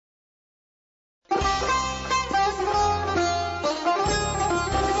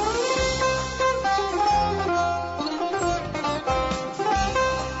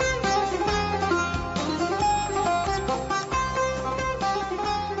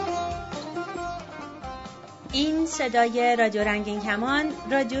این صدای رادیو رنگین کمان،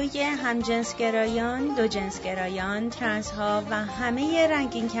 رادیوی همجنسگرایان، دوجنسگرایان، ترنس ها و همه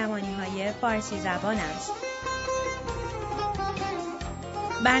رنگین کمانی های فارسی زبان است.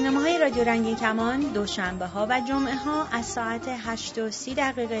 برنامه‌های رادیو رنگین کمان دوشنبه ها و جمعه ها از ساعت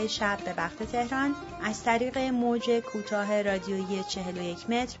 8:30 شب به وقت تهران از طریق موج کوتاه رادیویی 41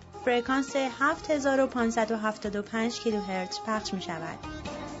 متر فرکانس 7575 کیلوهرتز پخش می شود.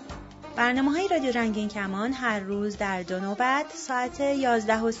 برنامه‌های رادیو رنگین کمان هر روز در 2 نوبت ساعت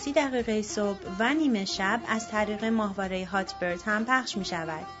 11:30 صبح و نیمه شب از طریق ماهواره هاتبرد هم پخش می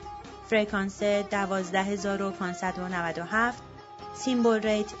شود. فرکانس 12597، سیمبل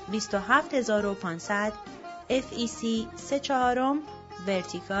ریت 27500، FEC 3/4،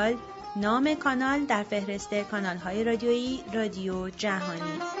 ورتیکال، نام کانال در فهرست کانال‌های رادیویی رادیو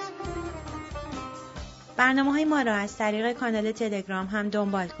جهانی. برنامه‌های ما را از طریق کانال تلگرام هم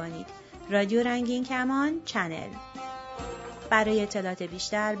دنبال کنید. رادیو رنگین کمان چنل. برای اطلاعات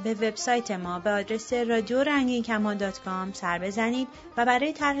بیشتر به وبسایت ما به آدرس radioranginkaman.com سر بزنید و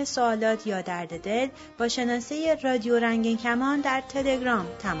برای طرح سوالات یا درد دل با شناسه رادیو رنگین کمان در تلگرام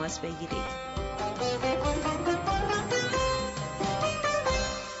تماس بگیرید.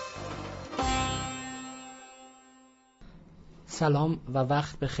 سلام و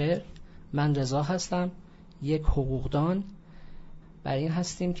وقت بخیر. من رضا هستم، یک حقوقدان. بر این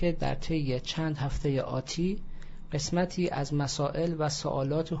هستیم که در طی چند هفته آتی قسمتی از مسائل و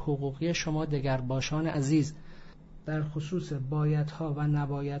سوالات حقوقی شما دگرباشان عزیز در خصوص بایدها و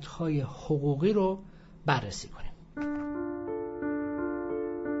نبایدهای حقوقی رو بررسی کنیم.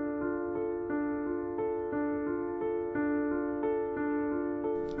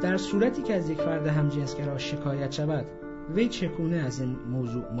 در صورتی که از یک فرد همجنسگرا شکایت شود، وی چگونه از این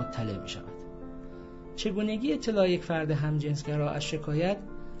موضوع مطلع می شود؟ چگونگی اطلاع یک فرد همجنسگرا از شکایت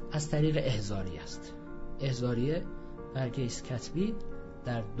از طریق احضاریه است. احضاریه برگه است کتبی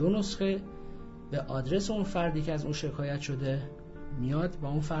در 2 نسخه به آدرس اون فردی که از اون شکایت شده میاد و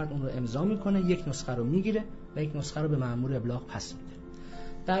اون فرد اون رو امضا میکنه، یک نسخه رو میگیره و یک نسخه رو به مأمور ابلاغ پس میده.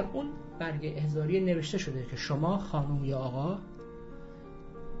 در اون برگه احضاریه نوشته شده که شما خانم یا آقا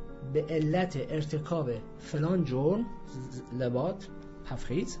به علت ارتکاب فلان جرم لواط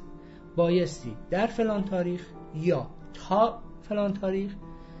تفخیص بایستی در فلان تاریخ یا تا فلان تاریخ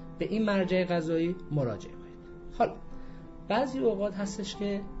به این مرجع قضایی مراجعه کنید. حالا بعضی اوقات هستش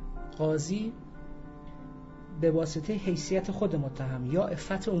که قاضی به واسطه حیثیت خود متهم یا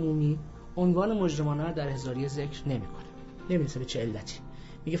عفت عمومی عنوان مجرمانه در احضاریه ذکر نمی‌کنه. نمی‌دونه به چه علتی.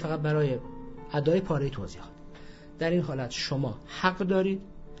 میگه فقط برای ادای پاره توضیحات. در این حالت شما حق دارید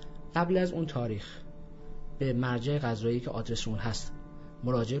قبل از اون تاریخ به مرجع قضایی که آدرس اون هست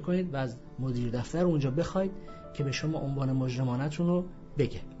مراجعه کنید و از مدیر دفتر اونجا بخواید که به شما عنوان مجرمانتون رو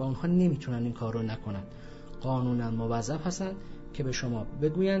بگه و اونها نمیتونن این کار رو نکنن. قانونا موظف هستن که به شما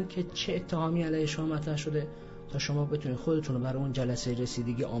بگوین که چه اتهامی علیه شما مطرح شده تا شما بتونید خودتون رو برای اون جلسه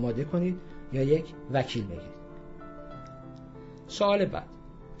رسیدگی آماده کنید یا یک وکیل بگیرید. سوال بعد،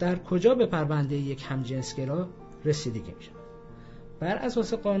 در کجا به پرونده یک همجنسگرا رسیدگی میشه؟ بر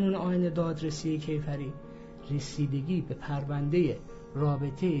اساس قانون آیین دادرسی کیفری، رسیدگی به پرونده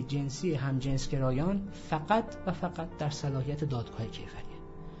رابطه جنسی همجنسگرایان فقط و فقط در صلاحیت دادگاه کیفریه.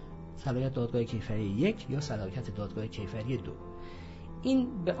 صلاحیت دادگاه کیفری 1 یا صلاحیت دادگاه کیفری 2.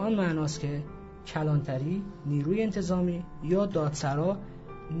 این به آن معناست که کلانتری، نیروی انتظامی یا دادسرا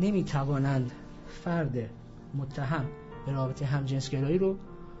نمیتوانند فرد متهم به رابطه همجنسگرایی رو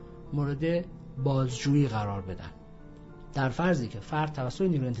مورد بازجویی قرار بدن. در فرضی که فرد توسط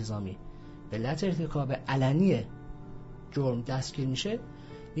نیروی انتظامی به علت ارتکاب علنی جرم دستگیر میشه،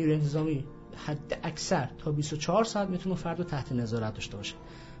 نیروی انتظامی حد اکثر تا 24 ساعت میتونه فرد رو تحت نظارت داشته باشه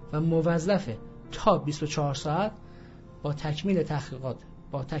و موظفه تا 24 ساعت با تکمیل تحقیقات،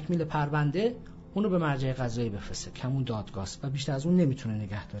 با تکمیل پرونده اونو به مرجع قضایی بفرسته که همون دادگاه است و بیشتر از اون نمیتونه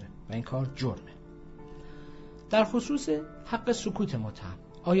نگه داره و این کار جرمه. در خصوص حق سکوت متهم،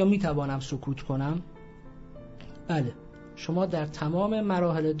 آیا میتوانم سکوت کنم؟ بله، شما در تمام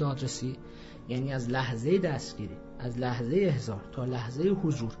مراحل دادرسی، یعنی از لحظه دستگیری، از لحظه احضار تا لحظه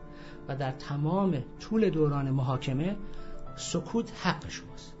حضور و در تمام طول دوران محاکمه، سکوت حق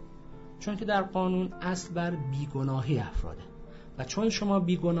شماست. چون که در قانون اصل بر بیگناهی افراده و چون شما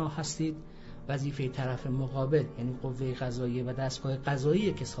بیگناه هستید، وظیفه طرف مقابل یعنی قوه قضاییه و دستگاه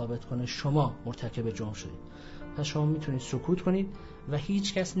قضاییه که ثابت کنه شما مرتکب جرم شدید. پس شما میتونید سکوت کنید و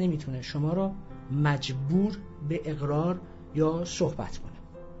هیچ کس نمیتونه شما را مجبور به اقرار یا صحبت کنه.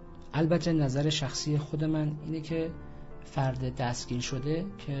 البته نظر شخصی خود من اینه که فرد دستگیر شده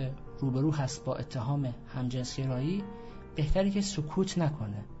که روبرو هست با اتهام همجنسگرایی بهتره که سکوت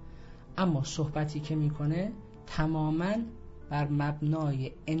نکنه، اما صحبتی که میکنه تماماً بر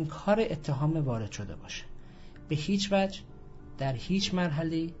مبنای انکار اتهام وارد شده باشه. به هیچ وجه در هیچ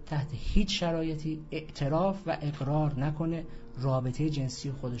مرحله تحت هیچ شرایطی اعتراف و اقرار نکنه، رابطه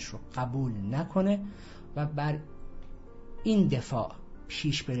جنسی خودش رو قبول نکنه و بر این دفاع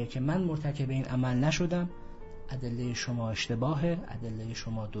پیش بره که من مرتکب این عمل نشدم، ادله شما اشتباهه، ادله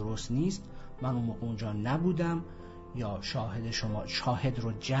شما درست نیست، من اون موقع اونجا نبودم، یا شاهد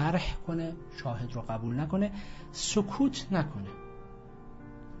رو جرح کنه، شاهد رو قبول نکنه، سکوت نکنه.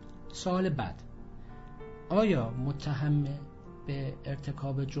 سوال بعد: آیا متهم به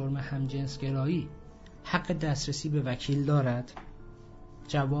ارتکاب جرم همجنسگرایی حق دسترسی به وکیل دارد؟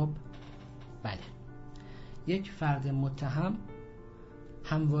 جواب: بله. یک فرد متهم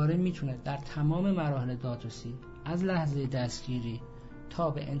همواره میتونه در تمام مراحل دادرسی از لحظه دستگیری تا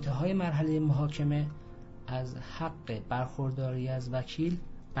به انتهای مرحله محاکمه از حق برخورداری از وکیل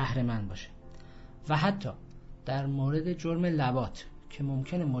بهره مند باشه و حتی در مورد جرم لواط که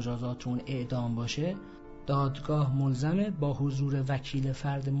ممکنه مجازات اون اعدام باشه، دادگاه ملزمه با حضور وکیل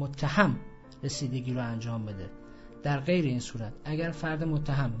فرد متهم رسیدگی رو انجام بده. در غیر این صورت اگر فرد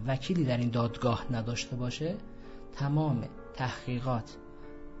متهم وکیلی در این دادگاه نداشته باشه، تمام تحقیقات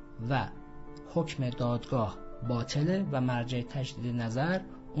و حکم دادگاه باطله و مرجع تجدید نظر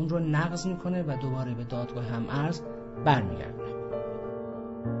اون رو نقض میکنه و دوباره به دادگاه هم عرض برمیگردونه.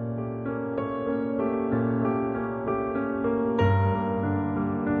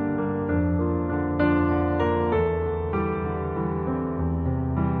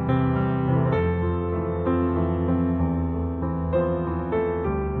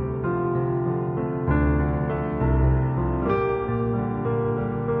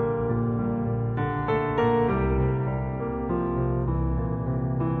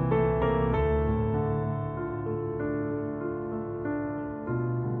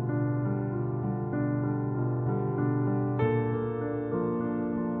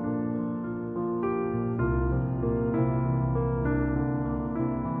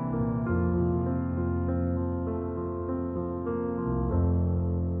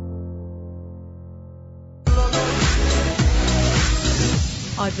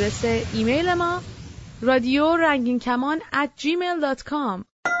 آدرس ایمیل ما رادیو رنگین کمان @gmail.com.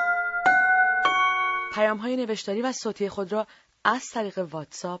 پیام‌های نوشتاری و صوتی خود را از طریق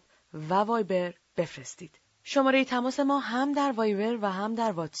واتساپ و وایبر بفرستید. شماره تماس ما هم در وایبر و هم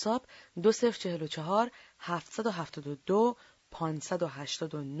در واتساپ 2044 772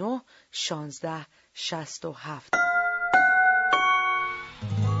 589 1667.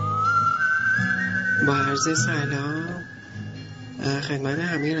 با عرض سلام خدمت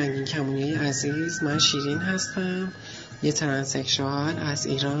همه رنگین کمانی عزیز، من شیرین هستم، یه ترانسکشوال از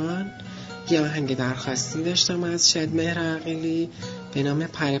ایران. یه آهنگ درخواستی داشتم از شادمهر عقیلی به نام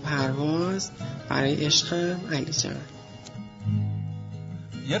پر پرواز برای عشقم علی جان.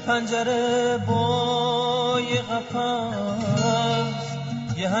 یه پنجره با یه قفس،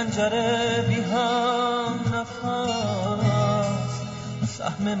 یه هنجره بی هم نفس،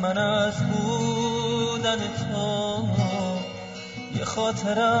 سهم من از بودن تو یه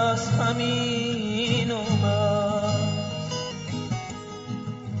خاطر از همین اومد.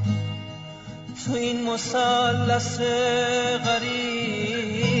 تو این مثلث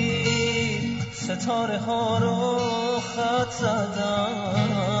غریب ستاره ها رو خط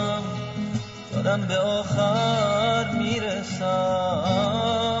زدم، دارم به آخر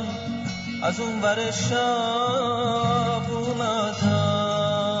میرسم، از اون ور شب اومدم.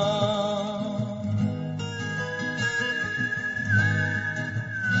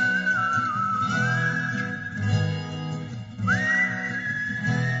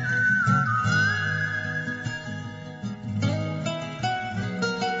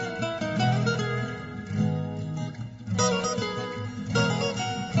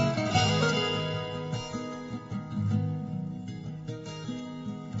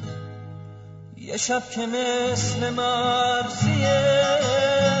 یه شب که مثل مرسیه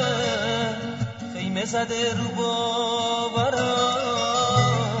خیمه زده رو باورم،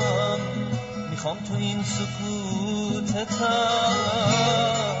 میخوام تو این سکوت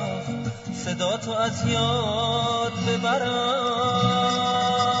تلخ صدا تو از یاد ببرم.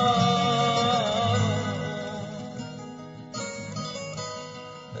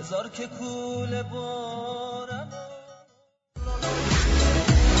 بذار که کوله بارم.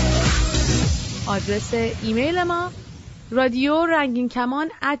 آدرس ایمیل ما رادیو رنگین کمان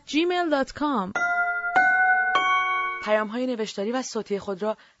 @gmail.com. پیام‌های نوشتاری و صوتی خود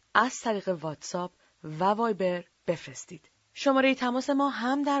را از طریق واتساپ و وایبر بفرستید. شماره تماس ما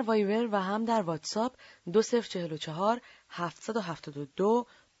هم در وایبر و هم در واتساپ 2044 772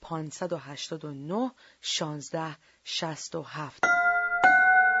 589 16 67.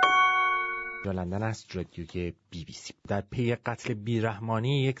 لندن است. رادیوی BBC. در پی قتل بیرحمانه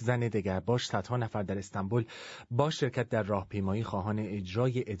یک زن دگرباش صدها نفر در استانبول با شرکت در راهپیمایی خواهان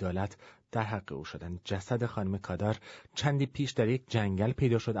اجرای عدالت در حق او شدند. جسد خانم کادار چندی پیش در یک جنگل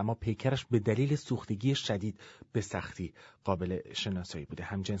پیدا شد، اما پیکرش به دلیل سوختگی شدید به سختی قابل شناسایی بوده.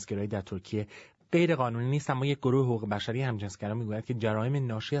 همجنسگرایی در ترکیه غیر قانونی نیست، اما یک گروه حقوق بشری همجنسگرا میگوید که جرایم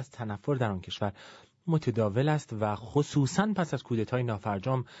ناشی از تنفر در آن کشور متداول است و خصوصاً پس از کودتای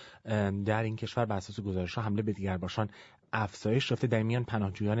نافرجام در این کشور بر اساس گزارش‌ها حمله به دگرباشان افزایش یافته. در میان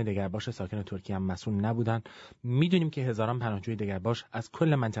پناهجویان دگرباش ساکن ترکیه هم مسئول نبودند. میدونیم که هزاران پناهجوی دگرباش از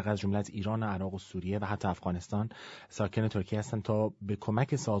کل منطقه از جمله از ایران و عراق و سوریه و حتی افغانستان ساکن ترکیه هستند تا به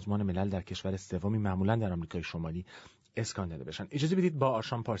کمک سازمان ملل در کشور سومی معمولاً در آمریکای شمالی اسکان داده بشن. اجازه بدید با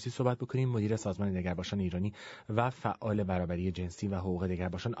آرشان پارسی صحبت بکنیم، مدیر سازمان دگرباشان ایرانی و فعال برابری جنسی و حقوق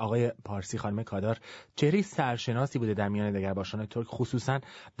دگرباشان. آقای پارسی، خانم کادار چهره سرشناسی بوده در میان دگرباشان ترک، خصوصا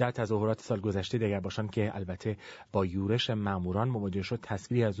در تظاهرات سال گذشته دگرباشان که البته با یورش ماموران مواجه شد.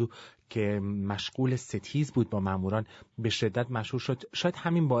 تصویری از او که مشغول ستیز بود با ماموران به شدت مشهور شد. شاید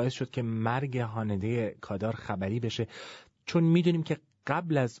همین باعث شد که مرگ هانده کادار خبری بشه، چون میدونیم که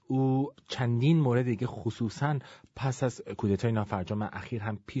قبل از او چندین مورد دیگه خصوصاً پس از کودتای نافرجام اخیر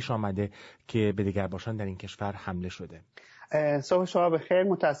هم پیش آمده که به دگرباشان در این کشور حمله شده. صبح شما بخیر.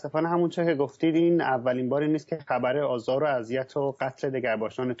 متاسفانه همونچه که گفتید این اولین باری نیست که خبر آزار و اذیت و قتل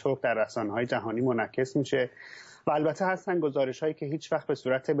دگرباشان ترک در رسانه‌های جهانی منعکس میشه و البته هستن گزارش‌هایی که هیچ وقت به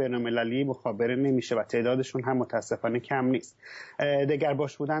صورت بین‌المللی مخابره نمیشه و تعدادشون هم متاسفانه کم نیست.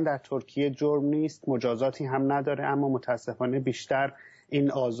 دگرباش بودن در ترکیه جرم نیست، مجازاتی هم نداره، اما متاسفانه بیشتر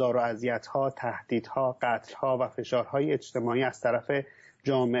این آزار و اذیت‌ها، تهدیدها، قتل‌ها و فشارهای اجتماعی از طرف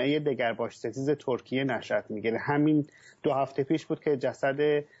جامعه دگرباش ستیز ترکیه نشأت میگیره. همین 2 هفته پیش بود که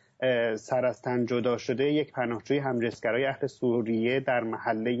جسد سر از تن جدا شده یک پناهجوی همجنسگرای اهل سوریه در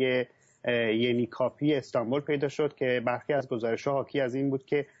محله ینیکاپی استانبول پیدا شد که برخی از گزارش‌ها حاکی از این بود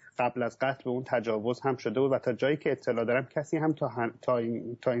که قبل از قتل به اون تجاوز هم شده بود و تا جایی که اطلاع دارم کسی هم تا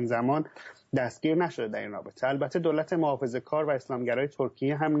این زمان دستگیر نشده در این رابطه. البته دولت محافظه‌کار و اسلامگرای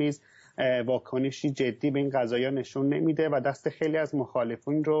ترکیه هم نیز واکنشی جدی به این قضایا نشون نمیده و دست خیلی از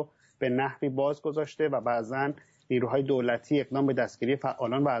مخالفین رو به نحوی باز گذاشته و بعضاً نیروهای دولتی اقدام به دستگیری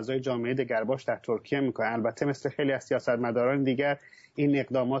فعالان و اعضای جامعه دگرباش در ترکیه میکنه. البته مثل خیلی از سیاستمداران دیگر این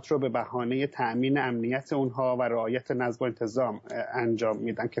اقدامات رو به بهانه تأمین امنیت اونها و رعایت نظم و انتظام انجام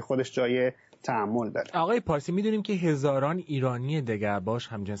میدن که خودش جای تأمل داره. آقای پارسی، میدونیم که هزاران ایرانی دگرباش،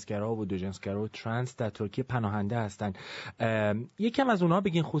 همجنسگرا و دوجنسگرا و ترنس در ترکیه پناهنده هستند. یکم از اونها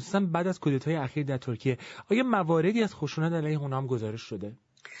بگین، خصوصا بعد از کودتای اخیر در ترکیه آیا مواردی از خشونت علیه اونها هم گزارش شده؟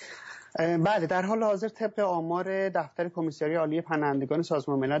 بله، در حال حاضر طبق آمار دفتر کمیساری عالی پناهندگان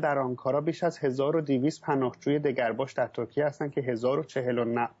سازمان ملل در آنکارا بیش از 1200 پناهجوی دگرباش در ترکیه هستند که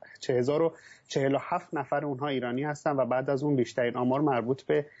 1047 نفر اونها ایرانی هستند و بعد از اون بیشترین آمار مربوط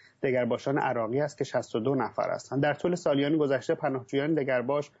به دگرباشان عراقی است که 62 نفر هستند. در طول سالیان گذشته پناهجویان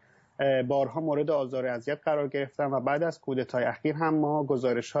دگرباش بارها مورد آزار و اذیت قرار گرفتند و بعد از کودتای اخیر هم ما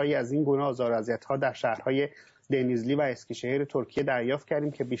گزارش‌هایی از این گونه آزار و اذیت‌ها در شهرهای دنیزلی و اسکیشهر ترکیه دریافت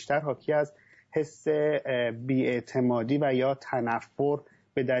کردیم که بیشتر حاکی از حس بی‌اعتمادی و یا تنفر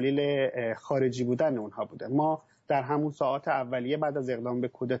به دلیل خارجی بودن اونها بوده. ما در همون ساعات اولیه بعد از اقدام به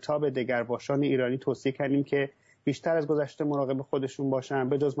کودتا به دگرباشان ایرانی توصیه کردیم که بیشتر از گذشته مراقب خودشون باشن،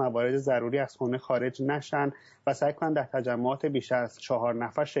 به جز موارد ضروری از خونه خارج نشن و سعی کنن در تجمعات بیشتر از 4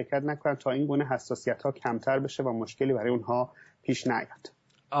 نفر شرکت نکنن تا این گونه حساسیت‌ها کمتر بشه و مشکلی برای اونها پیش نیاد.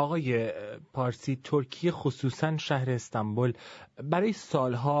 آقای پارسی، ترکیه خصوصا شهر استانبول برای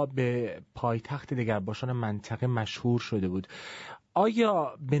سالها به پایتخت دگرباشان منطقه مشهور شده بود.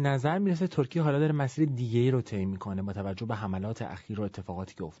 آیا به نظر میرسه ترکیه حالا داره مسیر دیگه‌ای رو طی میکنه با توجه به حملات اخیر و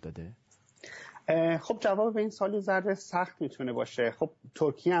اتفاقاتی که افتاده؟ خب جواب به این سوال ذره سخت میتونه باشه. خب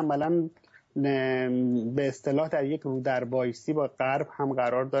ترکیه عملاً به اصطلاح در یک رودربایستی با غرب هم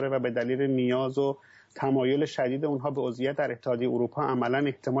قرار داره و به دلیل نیاز و تمایل شدید اونها به عضویت در اتحادیه اروپا عملاً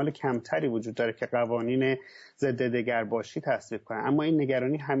احتمال کمتری وجود داره که قوانین ضد دگرباشی تصویب کنه. اما این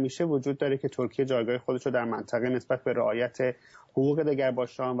نگرانی همیشه وجود داره که ترکیه جایگاه خودش رو در منطقه نسبت به رعایت حقوق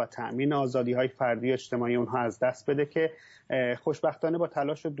دگرباشان و تأمین آزادی‌های فردی و اجتماعی اونها از دست بده که خوشبختانه با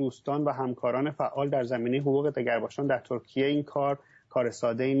تلاش دوستان و همکاران فعال در زمینه حقوق دگرباشان در ترکیه این کار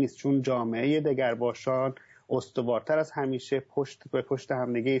ساده ای نیست، چون جامعه دگرباشان استوارتر از همیشه پشت به پشت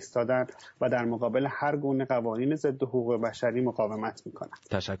همدیگه ایستادن و در مقابل هر گونه قوانین ضد حقوق بشری مقاومت میکنن.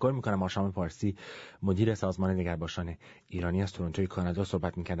 تشکر میکنم. آشام پارسی، مدیر سازمان نگهبانان ایرانی از تورنتوی کانادا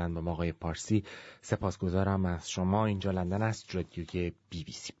صحبت میکردن با ما آقای پارسی. سپاسگزارم از شما. اینجا لندن است، رادیوی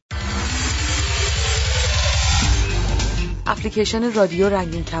BBC. اپلیکیشن رادیو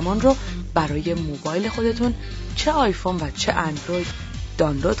رنگین کمان رو برای موبایل خودتون چه آیفون و چه اندروید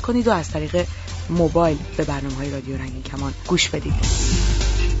دانلود کنید و از طریق موبایل به برنامه‌های رادیو رنگین کمان گوش بدید.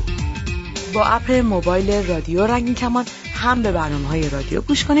 با اپ موبایل رادیو رنگین کمان هم به برنامه‌های رادیو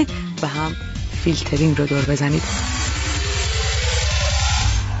گوش کنید و هم فیلترینگ رو دور بزنید.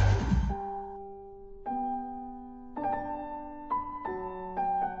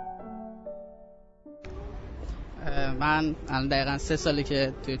 من الان دقیقاً 3 ساله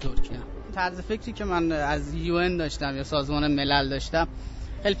که توی ترکیه ام. طرز فکری که من از UN داشتم یا سازمان ملل داشتم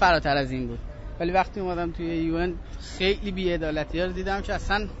خیلی فراتر از این بود، ولی وقتی اومدم توی UN خیلی بی‌عدالتی‌ها رو دیدم که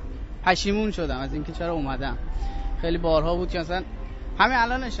اصلا پشیمون شدم از اینکه چرا اومدم. خیلی بارها بود که اصلا همین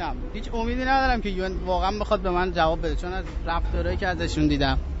الانشم هیچ امیدی ندارم که UN واقعا بخواد به من جواب بده، چون از رفتارهایی که ازشون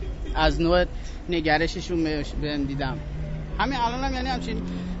دیدم، از نوع نگرششون بهم دیدم، همین الانم یعنی همچین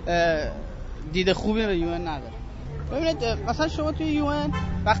دید خوبی به UN ندارم. ببینید مثلا شما توی UN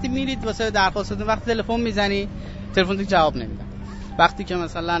وقتی میرید واسه درخواستتون، وقتی تلفن میزنی تلفنتون جواب نمیدن. وقتی که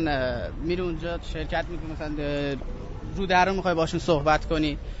مثلا میری اونجا شرکت میکنی، مثلا رو در رو میخوای باشون صحبت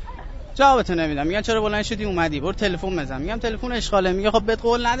کنی، جوابتون نمیدن. میگن چرا بلند شدی اومدی، برو تلفن بزن. میگم تلفن اشغاله. میگه خب بهت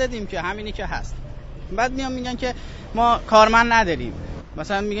قول ندادیم که، همینی که هست. بعد میگن که ما کارمند نداریم.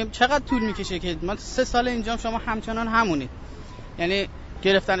 مثلا میگم چقدر طول میکشه که ما 3 سال اینجام، شما همچنان همونید. یعنی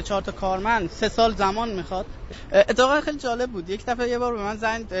گرفتن 4 تا کارمند 3 سال زمان میخواد. اتفاقا خیلی جالب بود. یک دفعه یه بار به من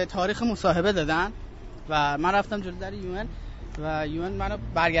زنگ تاریخ مصاحبه دادن و من رفتم جلوی در UN و UN منو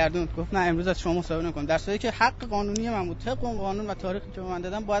برگردوند، گفت نه امروز از شما مصاحبه نمی‌کنم، در صورتی که حق قانونی من بود. طبق قانون و تاریخی که به من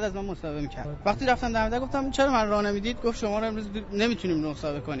دادن باید از من مصاحبه می‌کرد. وقتی رفتم در گفتم چرا من راه نمیدید، گفت شما رو امروز نمیتونیم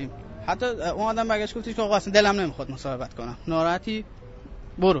مصاحبه کنیم. حتی اون آدم برگشت گفتش که آقا اصلا دلم نمیخواد مصاحبت کنم، ناراحتی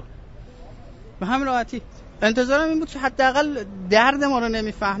برو. به همین راحتی. انتظارم این بود که حداقل درد ما رو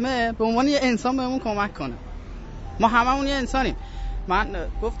نمیفهمه به عنوان یه انسان بهمون کمک کنه. ما هممون یه انسانیم. من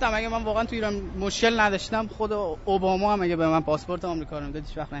گفتم اگه من واقعا تو ایران مشکل نداشتم، خود اوباما هم اگه به من پاسپورت آمریکا رو میداد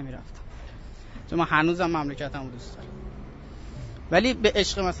هیچ وقت نمیرفتم، چون من هنوزم مملکتمو دوست دارم. ولی به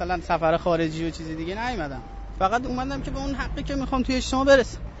عشق مثلا سفر خارجی و چیزی دیگه نیومدم، فقط اومدم که به اون حقی که میخوام توی اجتماع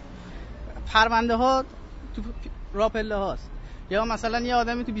برسم. پرونده ها تو راپله هاست، یا مثلا یه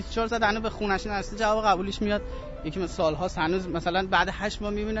آدمی تو 24 ساعت هنوز به خونش نرسیده جواب قبولیش میاد، یکی مثلا سال‌هاست هنوز مثلا بعد 8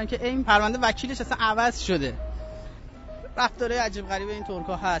 ماه میبینن که این پرونده وکیلش اصلا عوض شده. رفتاره عجیب غریبه این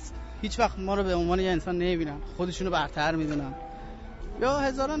ترک‌ها هست. هیچ وقت ما رو به عنوان یه انسان نمیبینن، خودشونو برتر میدونن، یا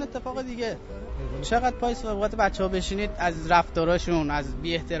هزاران اتفاق دیگه. چقدر پای صحبت بچه‌ها بشینید از رفتاراشون، از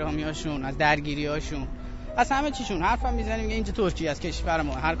بی‌احترامیاشون، از درگیریاشون، از همه چیشون حرفم میزنیم. میگه اینجا ترکیه است، کشور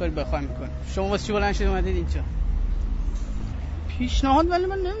ما، هر کاری بخوایم میکنیم. شما واسه چی بلند شدید اومدید اینجا؟ پیشنهاد، ولی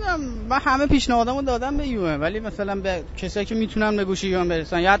من نمیدونم، من همه پیشنهادامو دادم به UN، ولی مثلا به کسایی که میتونن به گوش UN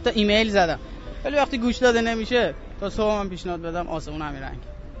برسن، یا حتی ایمیل زدم، ولی وقتی گوش داده نمیشه تا صبح من پیشنهاد بدم آسمون همین رنگ.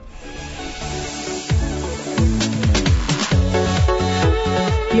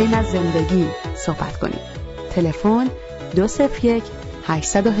 بیاین از زندگی صحبت کنیم. تلفن 201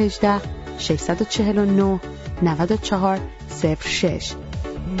 818 649 94 06.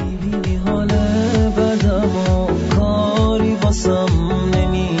 میبینی حال بدم و کاری واسم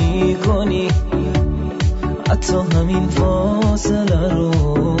نمی کنی، حتی همین فاصله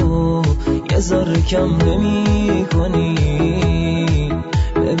رو یه ذره کم نمی کنی.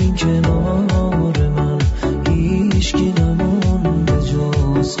 ببین کنار من هیچکی نمونده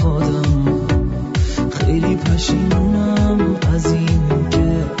جز خودم، خیلی پشیمونم از این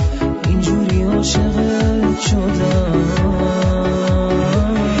که اینجوری عاشقت شدم.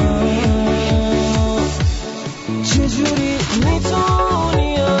 چجوری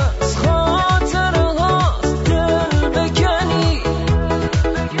میتونی از خاطرهات دل بکنی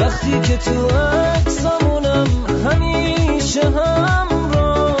وقتی که تو عکسامونم همیشه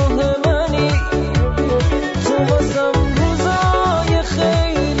همراه منی؟ تو واسم روزای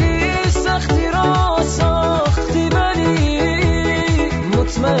خیلی سختی را ساختی، ولی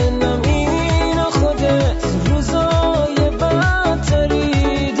مطمئنم اینو خودت روزای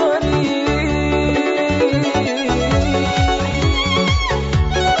بدتری داری.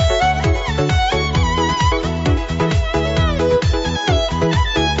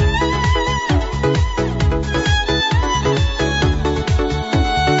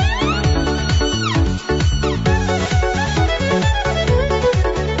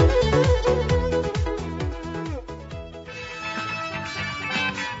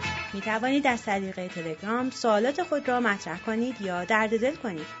 می توانید از طریق تلگرام سوالات خود را مطرح کنید یا درد دل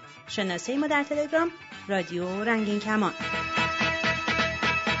کنید. شناسه ما در تلگرام رادیو رنگین کمان.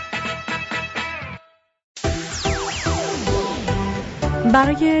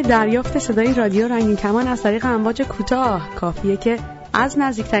 برای دریافت صدای رادیو رنگین کمان از طریق امواج کوتاه کافیه که از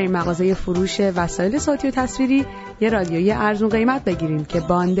نزدیکترین مغازه فروش وسایل صوتی و تصویری یه رادیوی ارزون قیمت بگیریم که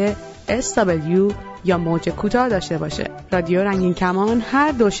باند SW یا موج کوتاه داشته باشه. رادیو رنگین کمان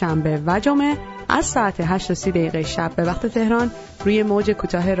هر دوشنبه و جمعه از ساعت 8:30 شب به وقت تهران روی موج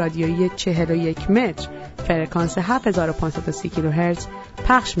کوتاه رادیویی 41 متر فرکانس 7530 کیلوهرتز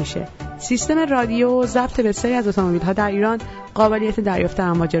پخش میشه. سیستم رادیو و ضبط بسیاری از اتومبیل‌ها در ایران قابلیت دریافت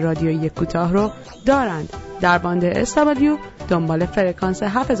امواج رادیویی کوتاه رو دارند. در باند SW دنبال فرکانس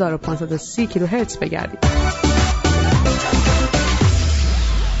 7530 کیلوهرتز بگردید.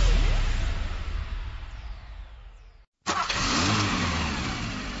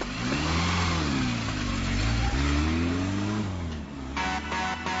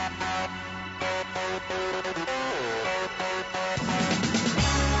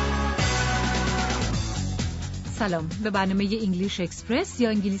 سلام، به برنامه انگلیش اکسپرس یا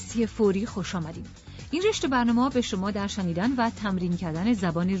انگلیسی فوری خوش آمدید. این رشته برنامه‌ها به شما در شنیدن و تمرین کردن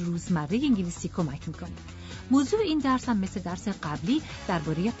زبان روزمره انگلیسی کمک می‌کنه. موضوع این درس هم مثل درس قبلی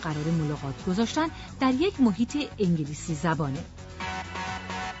درباره قرار ملاقات گذاشتن در یک محیط انگلیسی زبانه.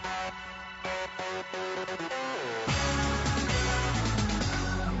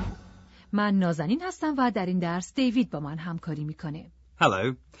 من نازنین هستم و در این درس دیوید با من همکاری می‌کنه.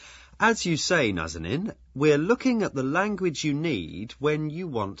 Hello. As you say, Nazanin, we're looking at the language you need when you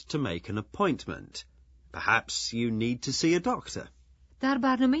want to make an appointment. Perhaps you need to see a doctor. در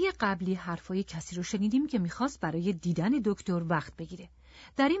برنامه قبلی حرفای کسی رو شنیدیم که میخواست برای دیدن دکتر وقت بگیره.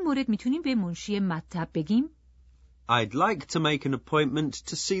 در این مورد میتونیم به منشی مطب بگیم I'd like to make an appointment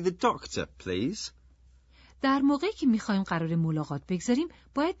to see the doctor, please. در موقعی که میخوایم قرار ملاقات بگذاریم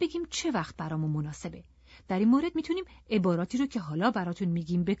باید بگیم چه وقت برامون مناسبه. در این مورد میتونیم عباراتی رو که حالا براتون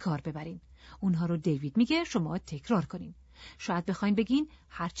میگیم به کار ببرین. اونها رو دیوید میگه، شما تکرار کنین. شاید بخواین بگین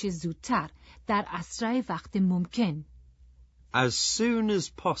هرچه زودتر، در اسرع وقت ممکن. As soon as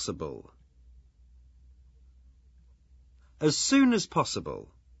possible. As soon as possible.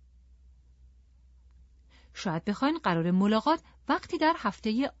 شاید بخواین قرار ملاقات وقتی در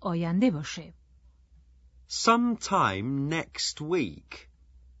هفته آینده باشه. Sometime next week.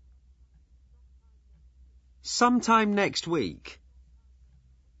 Sometime next week.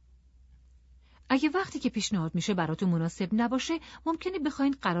 اگه وقتی که پیشنهاد میشه براتون مناسب نباشه، ممکنه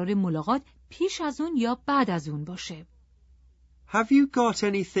بخواین قرار ملاقات پیش از اون یا بعد از اون باشه. Have you got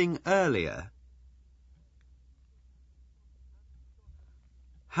anything earlier?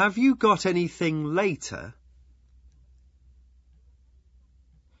 Have you got anything later?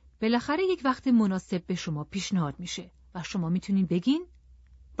 بالاخره یک وقت مناسب به شما پیشنهاد میشه و شما میتونین بگین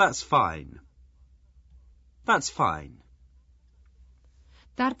That's fine. That's fine.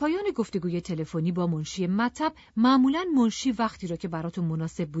 در پایان گفتگوی تلفنی با منشی مطب معمولاً منشی وقتی را که براتون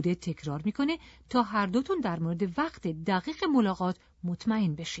مناسب بوده تکرار میکنه تا هر دوتون در مورد وقت دقیق ملاقات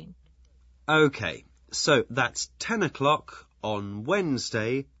مطمئن بشین. Okay, so that's 10 o'clock on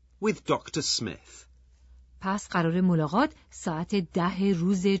Wednesday with Dr. Smith. پس قرار ملاقات ساعت 10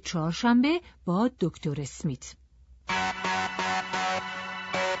 روز چهارشنبه با دکتر اسمیت.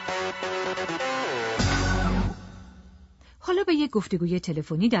 حالا به یک گفتگوی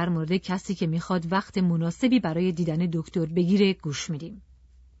تلفنی در مورد کسی که میخواد وقت مناسبی برای دیدن دکتر بگیره گوش میدیم.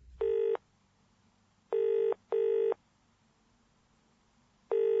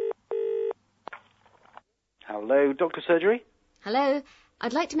 Hello, Doctor Surgery? Hello,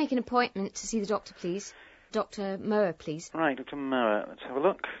 I'd like to make an appointment to see the doctor, please. Dr. Moore, please. Right, Dr. Moore, let's have a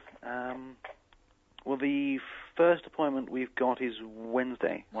look. Well, the first appointment we've got is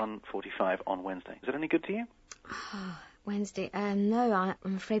Wednesday, 1:45 on Wednesday. Is that any good to you? Wednesday? No,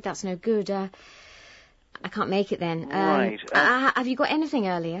 I'm afraid that's no good. I can't make it then. Right. Have you got anything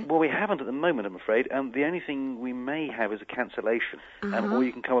earlier? Well, we haven't at the moment, I'm afraid. The only thing we may have is a cancellation. Or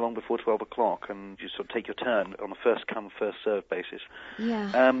you can come along before 12 o'clock and just sort of take your turn on a first-come, first-served basis. Yeah.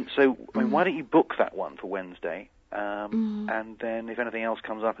 So, I mean, why don't you book that one for Wednesday? And then if anything else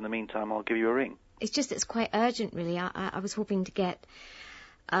comes up in the meantime, I'll give you a ring. It's just it's quite urgent, really. I was hoping to get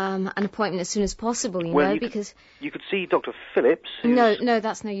an appointment as soon as possible, you know, because... You could see Dr. Phillips. No,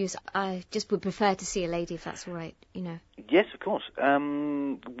 that's no use. I just would prefer to see a lady, if that's all right, you know. Yes, of course.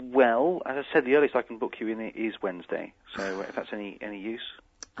 Well, as I said, the earliest I can book you in is Wednesday. So if that's any use.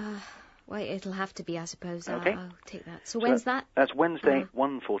 Well, it'll have to be, I suppose. Okay. I'll take that. So when's that? That's Wednesday,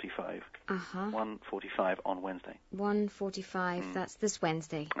 1:45. 1:45 on Wednesday. 1:45. That's this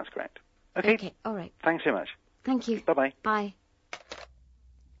Wednesday. That's correct. Okay. Okay, all right. Thanks so much. Thank you. Bye-bye. Bye.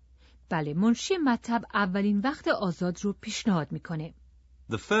 بله، منشی مطب اولین وقت آزاد رو پیشنهاد میکنه.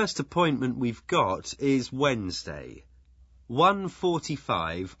 The first appointment we've got is Wednesday.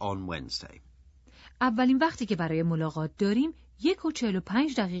 1:45 on Wednesday. اولین وقتی که برای ملاقات داریم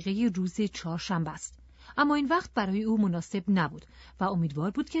 1:45 روز چهارشنبه است. اما این وقت برای او مناسب نبود و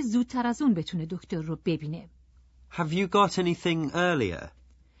امیدوار بود که زودتر از اون بتونه دکتر رو ببینه. Have you got anything earlier?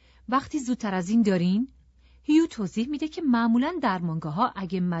 وقتی زودتر از این دارین؟ هیو توضیح میده که معمولاً درمانگاه‌ها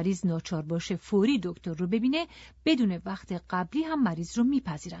اگه مریض ناچار باشه فوری دکتر رو ببینه بدون وقت قبلی هم مریض رو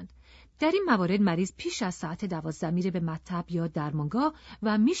میپذیرند. در این موارد مریض پیش از ساعت 12 میره به مطب یا درمانگاه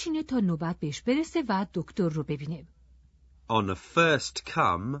و میشینه تا نوبت بهش برسه و دکتر رو ببینه. On a first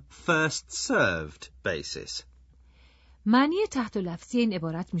come, first served basis. معنی تحت لفظی این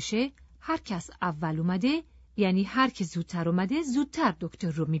عبارت میشه هر کس اول اومده، یعنی هر کی زودتر اومده زودتر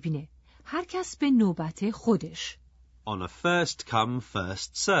دکتر رو میبینه. هر کس به نوبت خودش. On a first come,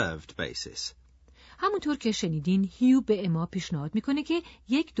 first served basis. همونطور که شنیدین هیو به اما پیشنهاد میکنه که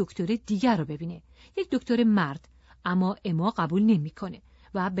یک دکتر دیگر رو ببینه. یک دکتر مرد، اما اما قبول نمیکنه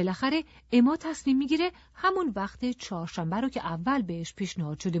و بالاخره اما تصمیم میگیره همون وقت چهارشنبه رو که اول بهش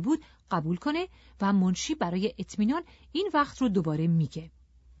پیشنهاد شده بود قبول کنه و منشی برای اطمینان این وقت رو دوباره میگه.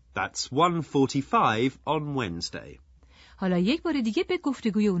 That's 1:45 on Wednesday. حالا یک بار دیگه به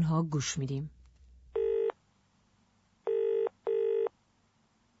گفتگوی اونها گوش میدیم.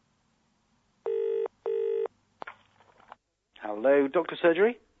 Hello, Dr.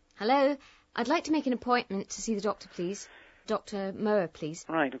 Surgery? Hello. I'd like to make an appointment to see the doctor, please. Dr. Moore, please.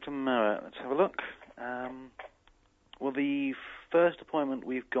 Right, Dr. Moore. Let's have a look. Well, the first appointment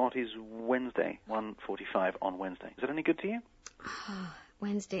we've got is Wednesday, 1:45 on Wednesday. Is that any good to you?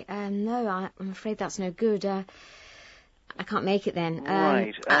 Wednesday. No, I'm afraid that's no good. I can't make it then.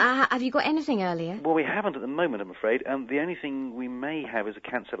 Right. Have you got anything earlier? Well, we haven't at the moment, I'm afraid. The only thing we may have is a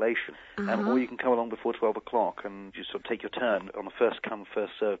cancellation. Or you can come along before 12 o'clock and just sort of take your turn on a first come,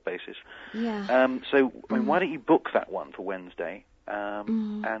 first served basis. Yeah. So, I mean, why don't you book that one for Wednesday?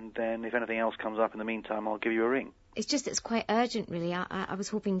 And then if anything else comes up in the meantime, I'll give you a ring. It's just it's quite urgent, really. I was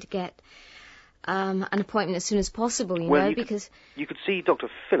hoping to get an appointment as soon as possible, because... You could see Dr.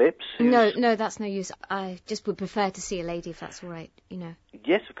 Phillips. No, that's no use. I just would prefer to see a lady, if that's all right,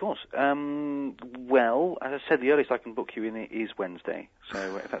 Yes, of course. Well, as I said, the earliest I can book you in is Wednesday. So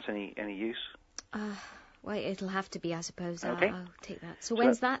if that's any use. Well, it'll have to be, I suppose. Okay. I'll take that. So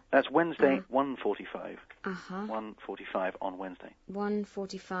when's that? That's Wednesday, 1:45. 1:45 on Wednesday.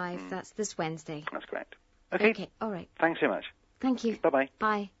 1:45. That's this Wednesday. That's correct. Okay. Okay, all right. Thanks so much. Thank you. Bye-bye.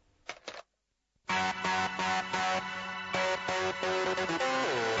 Bye.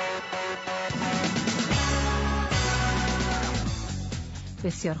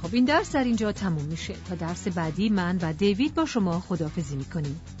 بسیار خوب، این درس در اینجا تموم میشه. تا درس بعدی من و دیوید با شما خداحافظی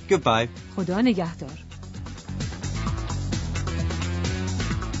میکنیم. Goodbye. خدا نگهدار.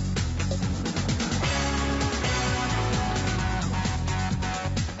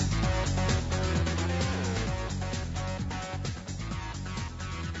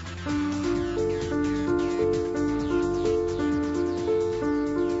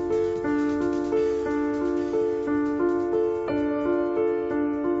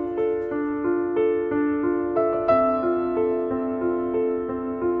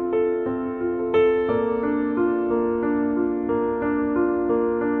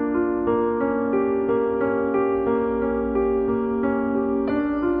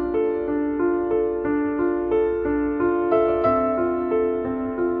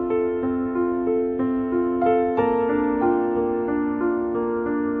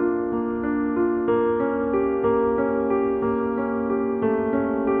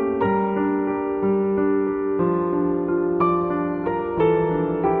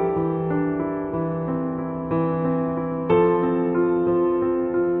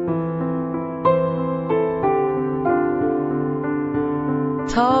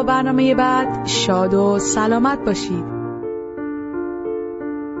 تا برنامه بعد شاد و سلامت باشید.